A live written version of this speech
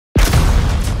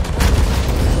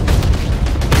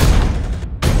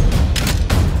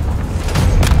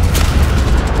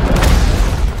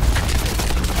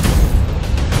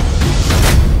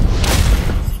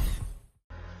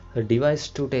device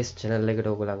to test channel එකට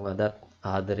ඔයගොල්ලන්ව අදත්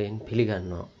ආදරයෙන්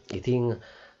පිළිගන්නවා. ඉතින්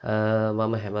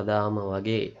මම හැමදාම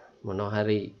වගේ මොනවා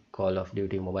හරි Call of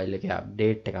Duty mobile එකේ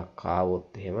update එකක්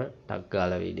ආවොත් එහෙම ටක්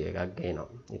ගාලා වීඩියෝ එකක් ගේනවා.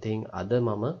 ඉතින් අද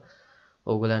මම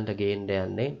ඔයගොල්ලන්ට ගේන්න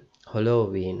යන්නේ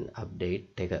Halloween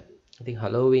update එක. ඉතින්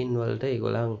Halloween වලට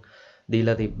ඒගොල්ලන්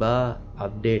දීලා තිබ්බා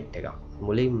update එකක්.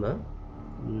 මුලින්ම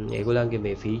ඒගොල්ලන්ගේ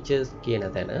මේ features කියන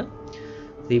තැන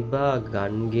තිබ්බා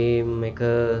gun game එක,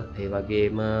 ඒ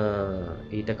වගේම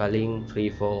ඊට කලින් free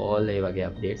for all ඒ වගේ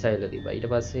updates ආයලා තිබ්බා. ඊට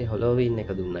පස්සේ Halloween එක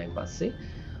දුන්නායින් පස්සේ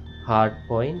hard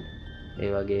point, ඒ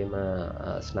වගේම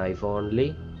snipe only,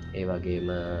 ඒ වගේම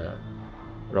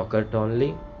rocket only,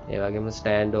 ඒ වගේම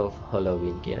stand off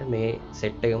Halloween කියන මේ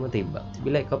set එකම තිබ්බා.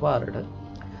 තිබිලා එකපාරට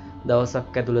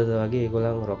දවසක් ඇතුළත වගේ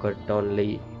ඒගොල්ලන් rocket only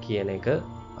කියන එක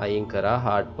අයින් කරා,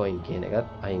 hard point කියන එකත්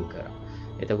අයින් කරා.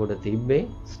 එතකොට තිබ්බේ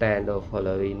stand off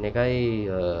Halloween එකයි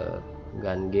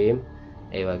gun game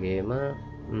ඒ වගේම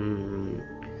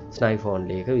snipe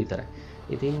only එක විතරයි.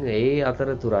 ඉතින් ඒ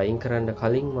අතරතුර අයින් කරන්න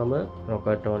කලින් මම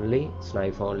rocket only,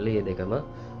 snipe only ඒ දෙකම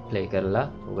play කරලා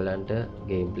ඔයගලන්ට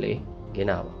gameplay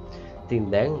ගෙනාවා. ඉතින්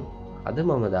දැන් අද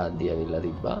මම දාද්දී අවිල්ලා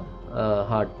තිබ්බා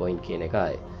hard point කියන එක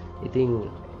ආයේ. ඉතින්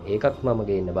ඒකත් මම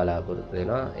ගේන්න බලාපොරොත්තු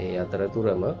වෙනවා. ඒ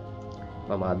අතරතුරම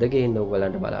මම අද ගේන්න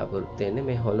ඔයගලන්ට බලාපොරොත්තු වෙන්නේ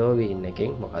මේ Halloween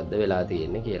එකෙන් මොකද්ද වෙලා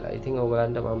තියෙන්නේ කියලා. ඉතින්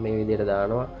ඔයගලන්ට මම මේ විදිහට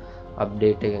දානවා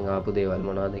අප්ඩේට් එකෙන් ආපු දේවල්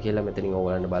මොනවද කියලා. මෙතනින්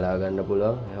ඔයගලන්ට බලා ගන්න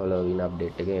පුළුවන්. Halloween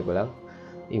අප්ඩේට් එකෙන් ඔයගලන්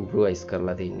ඉම්ප්‍රූවයිස්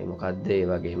කරලා තින්නේ මොකද්ද, ඒ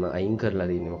වගේම අයින් කරලා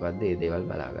තින්නේ මොකද්ද, ඒ දේවල්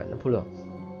බලා ගන්න පුළුවන්.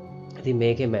 ඉතින්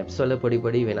මේකේ maps වල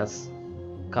පොඩි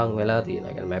වෙනස්කම් වෙලා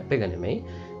තියෙනවා. يعني map එක නෙමෙයි,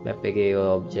 map එකේ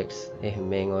objects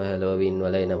එහෙමෙන් ඔය Halloween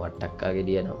වල එන වට්ටක්කා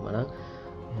ගෙඩියනම නම්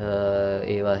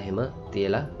ඒවා එහෙම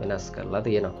තියලා වෙනස් කරලා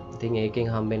තියෙනවා. ඉතින් ඒකෙන්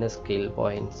හම්බෙන skill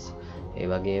points, ඒ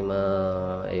වගේම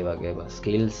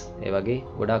skills, ඒ වගේ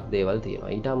ගොඩක් දේවල්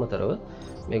තියෙනවා. ඊට අමතරව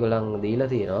මේගොල්ලන්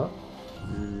දීලා තියෙනවා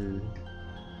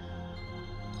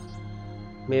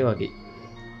මේ වගේ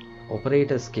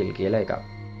operator skill කියලා එකක්.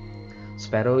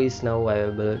 Sparrow is now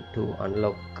available to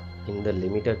unlock in the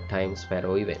limited time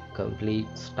Sparrow event.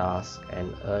 Complete task and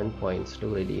earn points to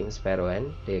redeem Sparrow and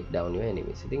take down your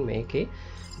enemies. ඉතින් මේකේ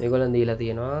මේගොල්ලන් දීලා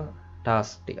තියෙනවා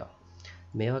task ටික.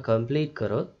 මේවා complete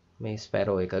කරොත් මේ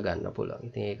Sparrow එක ගන්න පුළුවන්.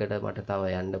 ඉතින් ඒකට මට තව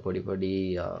යන්න පොඩි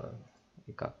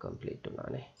එකක් complete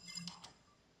වුණානේ.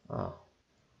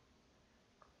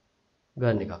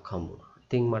 ගන්න එකක් හම්බුණා.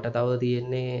 ඉතින් මට තව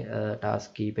තියෙන්නේ task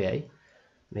කීපයයි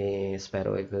මේ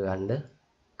Sparrow එක ගන්න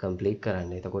complete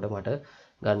කරන්න. එතකොට මට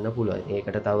ගන්න පුළුවන්.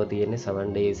 ඒකට තව තියෙන්නේ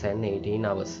 7 days and 18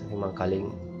 hours. මම කලින්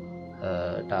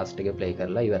task ටික play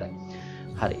කරලා ඉවරයි.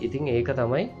 හරි. ඉතින් ඒක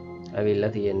තමයි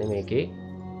ඇවිල්ලා තියෙන්නේ මේකේ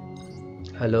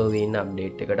Halloween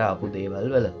update එකට ආපු දේවල්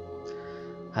වල.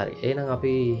 හරි. එහෙනම්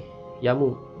අපි යමු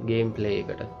gameplay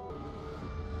එකට.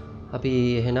 අපි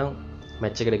එහෙනම්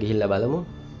match එකට ගිහිල්ලා බලමු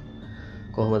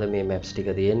කොහොමද මේ maps ටික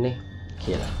තියෙන්නේ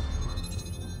කියලා.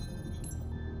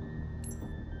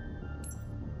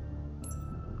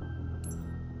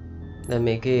 දැන්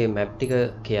මේකේ map ටික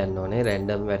කියන්න ඕනේ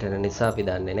random වැටෙන නිසා අපි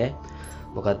දන්නේ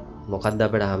නැහැ මොකක්ද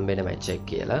අපිට හම්බෙන match එක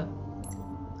කියලා.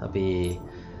 අපි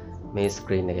මේ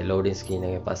screen එකේ loading screen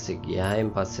එකේ පස්සේ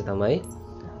ගියායින් පස්සේ තමයි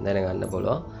දැනගන්න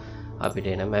පුළුවන් අපිට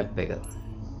එන map එක.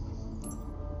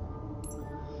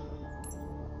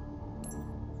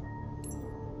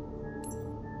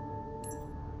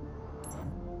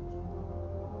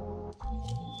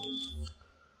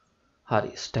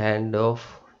 හරි, stand off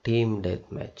team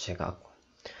deathmatch එකක්.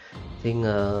 ඉතින්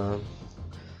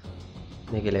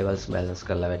මේකේ levels balance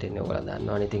කරලා වැටෙන්නේ ඔයගොල්ලෝ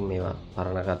දන්නවනේ. ඉතින් මේවා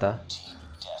පරණ කතා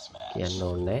කියන්න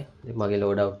ඕනේ. ඉතින් මගේ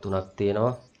load out 3ක්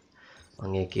තියෙනවා.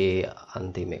 මම ඒකේ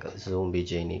අන්තිම එක zombie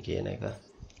genie කියන එක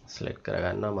select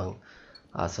කරගන්නවා. මම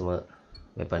ආසම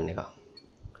weapon එක.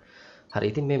 හරි,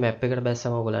 ඉතින් මේ map එකට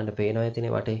බැස්සම ඔයගොල්ලන්ට පේනවා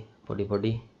ඇතිනේ වටේ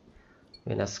පොඩි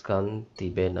වෙනස්කම්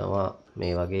තිබෙනවා.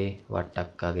 මේ වගේ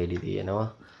වට්ටක්කා ගෙඩි තියෙනවා.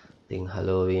 ඉතින්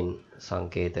Halloween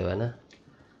සංකේත වෙන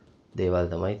දේවල්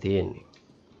තමයි තියෙන්නේ.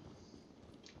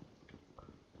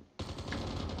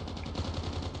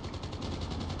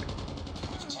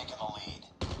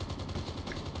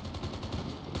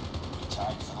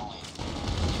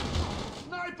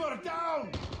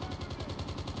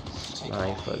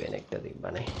 Sniper කෙනෙක්ට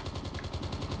තිබ්බනේ.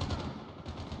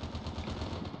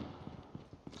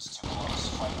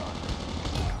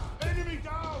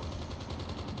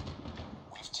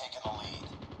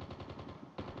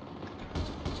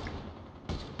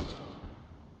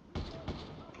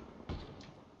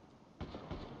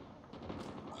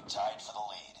 Tied for the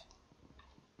lead.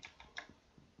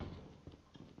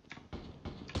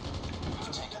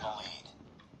 We've taken the lead.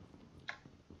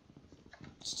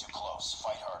 It's too close.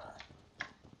 Fight harder.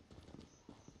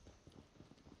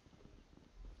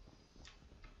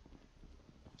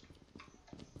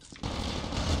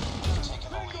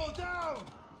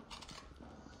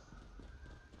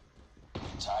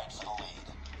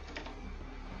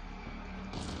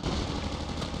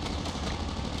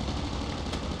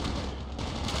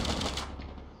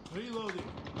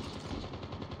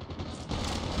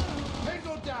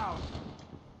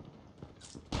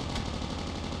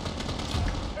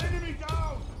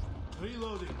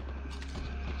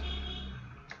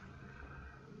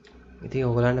 ඉතින්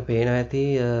ඔයගලන්ට පේනවා ඇති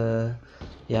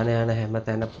යන හැම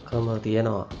තැනකම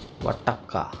තියෙනවා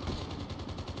වට්ටක්කා.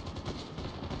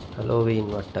 Halloween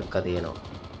වට්ටක්කා තියෙනවා.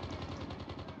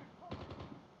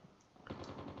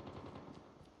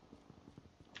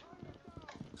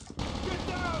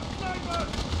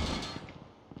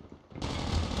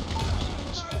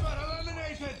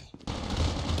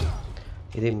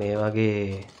 ඉතින් මේ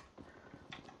වගේ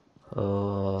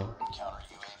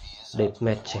ඩෙත්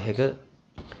මැච්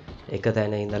එක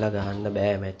තැන ඉඳලා ගහන්න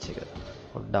බෑ මැච් එක.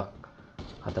 පොඩ්ඩක්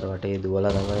හතර වටේ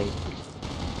දුවලා තමයි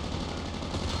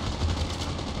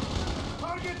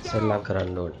සෙල්ලම්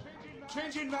කරන්න ඕනේ.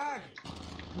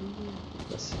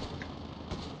 බස්.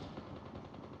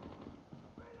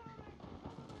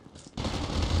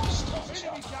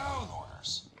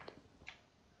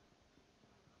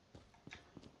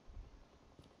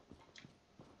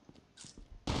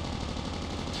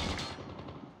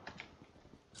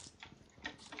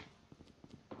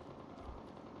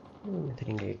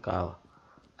 මෙතනින් එකක් ආවා.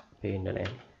 පේන්නේ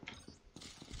නැහැ.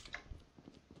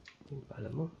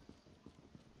 බලමු.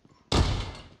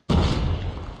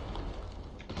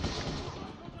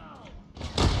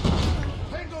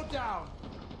 Down.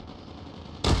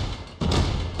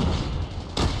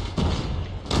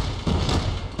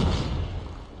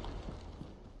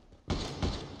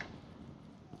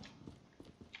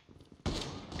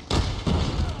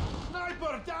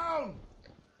 Sniper down.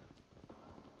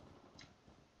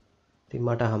 ඉතින්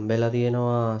මට හම්බෙලා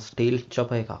තියෙනවා ස්ටීල්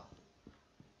චොපර් එකක්.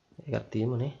 ඒකක්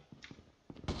තියෙමුනේ.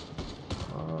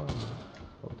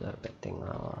 උදර පැත්තෙන්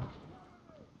ආවා.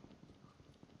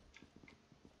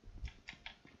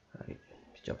 හරි.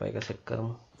 චොපර් එක සෙට්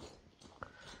කරමු.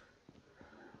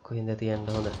 කොහෙන්ද තියන්න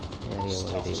හොඳ? මෙයාගේ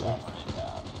වගේ තියෙනවා.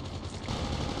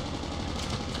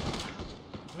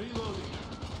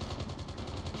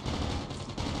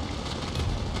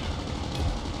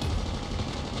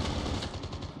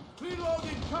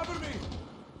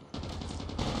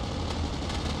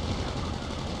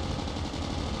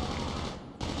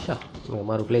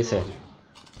 Maru place hai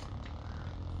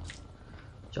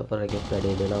chopper එකෙත්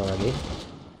වැඩේ දෙනවා වගේ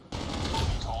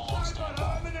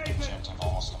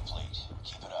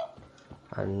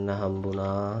අන්න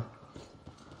හම්බුණා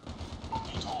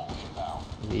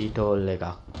VTOL එකක්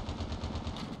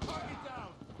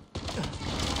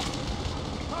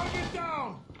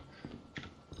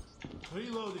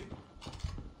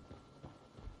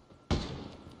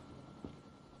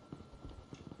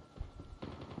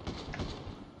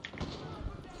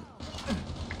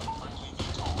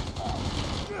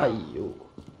අයියෝ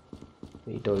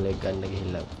VTOL එක ගන්න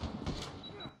ගිහිල්ලා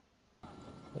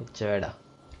එච්ච වැඩක්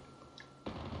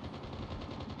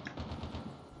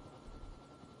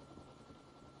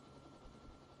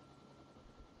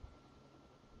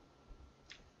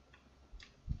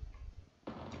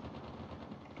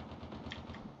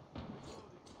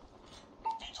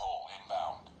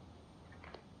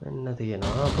එන්න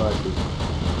තියෙනවා බඩු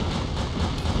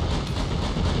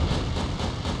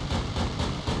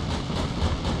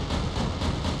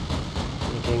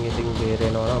එකෙන් ඉතින්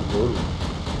බේරෙනවා නම් බොරු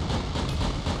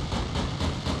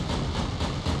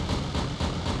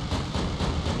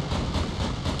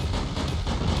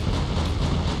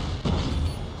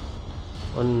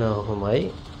ඔන්න ඔහොමයි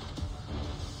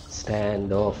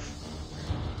stand of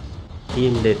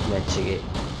team death match එකේ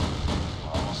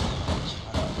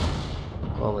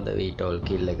කොහමද VTOL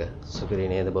කිල් එක සුපිරි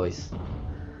නේද බොයිස්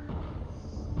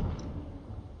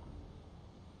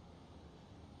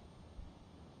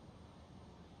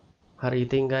හරි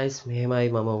ඉතින් guys මෙහෙමයි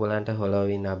මම ඔයගලන්ට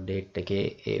Halloween අප්ඩේට් එකේ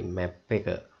මේ මැප් එක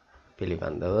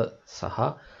පිළිබඳව සහ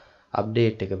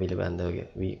අප්ඩේට් එක පිළිබඳව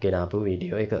ගෙනාපු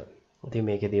වීඩියෝ එක. ඉතින්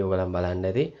මේකෙදී ඔයගලන් බලන්න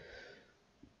ඇති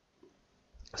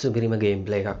සුපිරිම ගේම්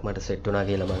ප්ලේ එකක් මට සෙට් වුණා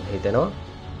කියලා මම හිතනවා.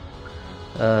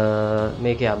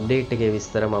 මේකේ අප්ඩේට් එකේ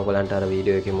විස්තර මම ඔයගලන්ට අර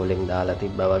වීඩියෝ එකේ මුලින් දාලා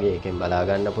තිබ්බා වගේ එකෙන් බලා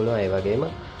ගන්න පුළුවන්. ඒ වගේම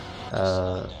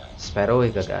ස්පැරෝ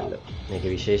එක ගන්න.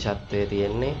 මේකේ විශේෂත්වය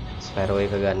තියෙන්නේ ස්පැරෝ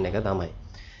එක ගන්න එක තමයි.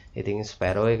 ඉතින්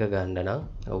ස්පැරෝ එක ගන්න නම්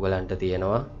ඔයගලන්ට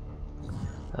තියෙනවා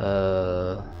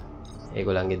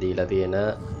ඒගොල්ලන්ගේ දීලා තියෙන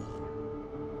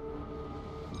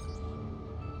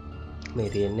මේ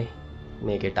තියෙන්නේ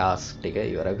මේකේ ටාස්ක් ටික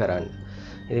ඉවර කරන්න.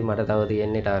 ඉතින් මට තව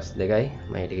තියෙන්නේ ටාස්ක් දෙකයි.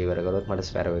 මම ටික ඉවර කරොත් මට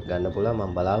ස්පැරෝ එක ගන්න පුළුවන්.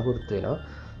 මම බලාපොරොත්තු වෙනවා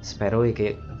ස්පැරෝ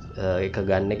එක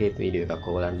ගන්න එකේත් වීඩියෝ එකක්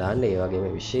ඔයගලන්ට දාන්න. ඒ වගේම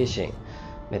විශේෂයෙන්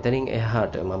මෙතනින්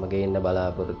එහාට මම ගේන්න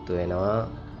බලාපොරොත්තු වෙනවා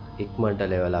ඉක්මනට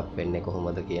ලෙවල් අප් වෙන්නේ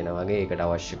කොහොමද කියන වගේ ඒකට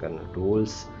අවශ්‍ය කරන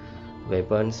ටූල්ස්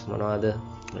වෙපන්ස් මොනවද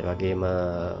ඒ වගේම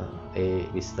ඒ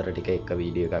විස්තර ටික එක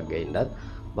වීඩියෝ එකක් ගේන්නත්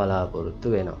බලාපොරොත්තු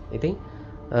වෙනවා. ඉතින්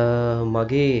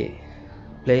මගේ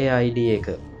play ID එක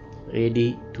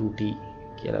AD2T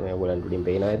කියලා මේ ඔයගොල්ලන්ට උඩින්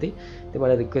පේනවා ඇති. ඉතින්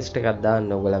මට රික්වෙස්ට් එකක්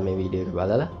දාන්න ඔයගොල්ලන් මේ වීඩියෝ එක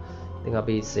බලලා. ඉතින්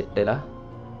අපි සෙට් වෙලා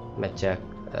මැච් එකක්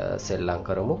සෙල්ලම්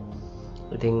කරමු.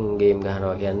 ඉතින් ගේම්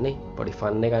ගහනවා කියන්නේ පොඩි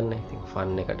ෆන් එකක් නේ. ඉතින්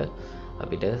ෆන් එකට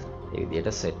අපිට මේ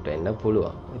විදිහට සෙට් වෙන්න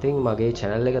පුළුවන්. ඉතින් මගේ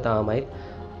channel එක තාමයි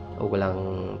ඔයගොල්ලන්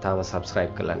තාම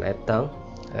subscribe කරලා නැත්නම්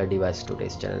device to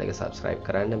test channel එක subscribe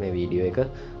කරන්න, මේ වීඩියෝ එක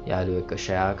යාළුවෝ එක්ක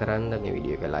share කරන්න, මේ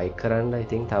වීඩියෝ එක like කරන්න.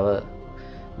 ඉතින් තව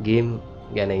game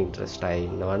ගැන interest අය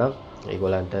ඉන්නවා නම්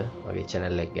ඒගොල්ලන්ට මගේ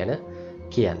channel එක ගැන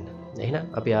කියන්න.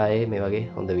 එහෙනම් අපි ආයේ මේ වගේ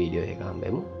හොඳ වීඩියෝ එකක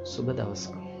හම්බෙමු. සුබ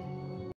දවසක්.